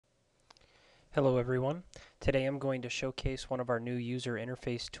Hello everyone. Today I'm going to showcase one of our new user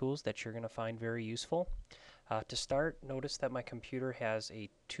interface tools that you're going to find very useful. To start, notice that my computer has a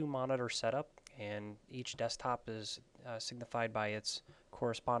 2-monitor setup and each desktop is signified by its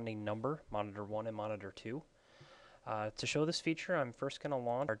corresponding number, monitor 1 and monitor 2. To show this feature, I'm first going to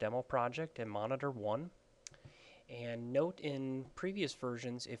launch our demo project in monitor 1. And note in previous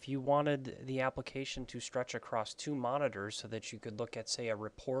versions, if you wanted the application to stretch across 2 monitors so that you could look at, say, a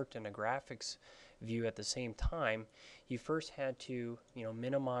report and a graphics view at the same time, you first had to,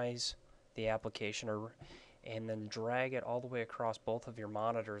 minimize the application and then drag it all the way across both of your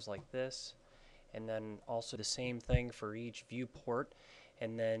monitors like this, and then also the same thing for each viewport,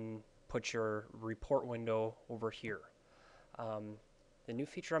 and then put your report window over here. The new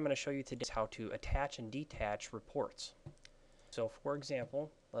feature I'm going to show you today is how to attach and detach reports. So for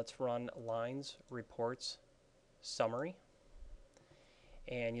example, let's run lines reports summary,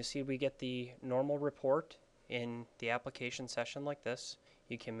 and you see we get the normal report in the application session like this.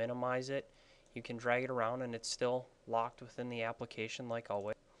 You can minimize it, you can drag it around, and it's still locked within the application like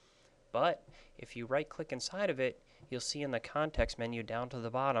always. But if you right click inside of it, you'll see in the context menu down to the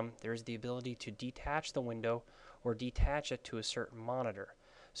bottom there's the ability to detach the window or detach it to a certain monitor.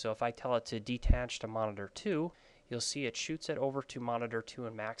 So if I tell it to detach to monitor 2, you'll see it shoots it over to monitor 2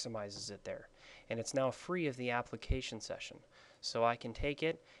 and maximizes it there. And it's now free of the application session. So I can take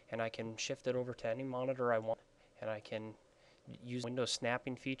it and I can shift it over to any monitor I want, and I can use Windows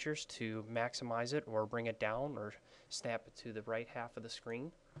snapping features to maximize it or bring it down or snap it to the right half of the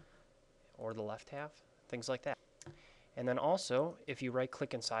screen or the left half, things like that. And then also, if you right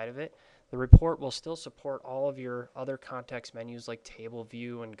click inside of it, the report will still support all of your other context menus like table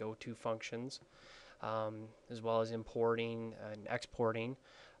view and go to functions, as well as importing and exporting.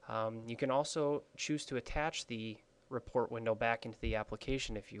 You can also choose to attach the report window back into the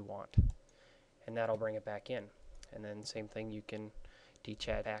application if you want, and that'll bring it back in. And then same thing, you can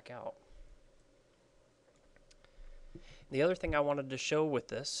detach back out. The other thing I wanted to show with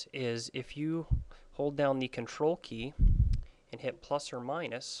this is if you hold down the control key and hit plus or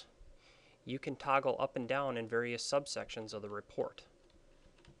minus, you can toggle up and down in various subsections of the report.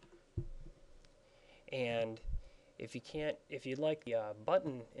 And if you'd like the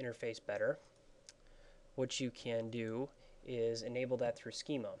button interface better, what you can do is enable that through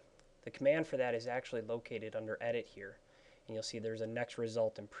schema. The command for that is actually located under edit here, and you'll see there's a next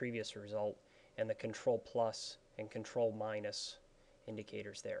result and previous result and the control plus and control minus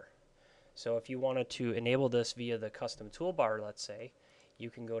indicators there. So if you wanted to enable this via the custom toolbar, let's say, you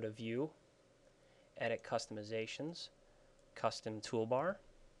can go to View, Edit Customizations, Custom Toolbar,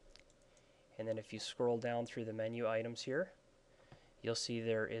 and then if you scroll down through the menu items here, you'll see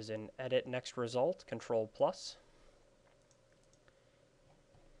there is an Edit Next Result, Control Plus,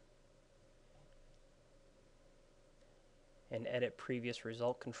 and Edit Previous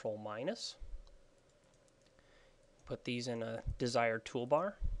Result, Control Minus. Put these in a desired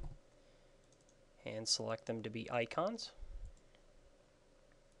toolbar and select them to be icons.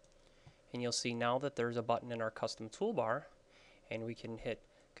 And you'll see now that there's a button in our custom toolbar, and we can hit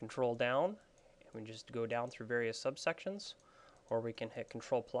control down and we just go down through various subsections, or we can hit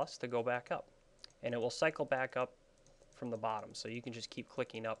control plus to go back up, and it will cycle back up from the bottom, so you can just keep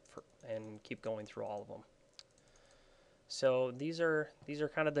clicking up and keep going through all of them. So these are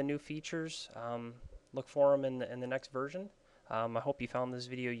kind of the new features. Look for them in the next version. I hope you found this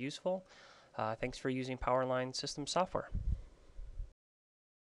video useful. Thanks for using Powerline System software.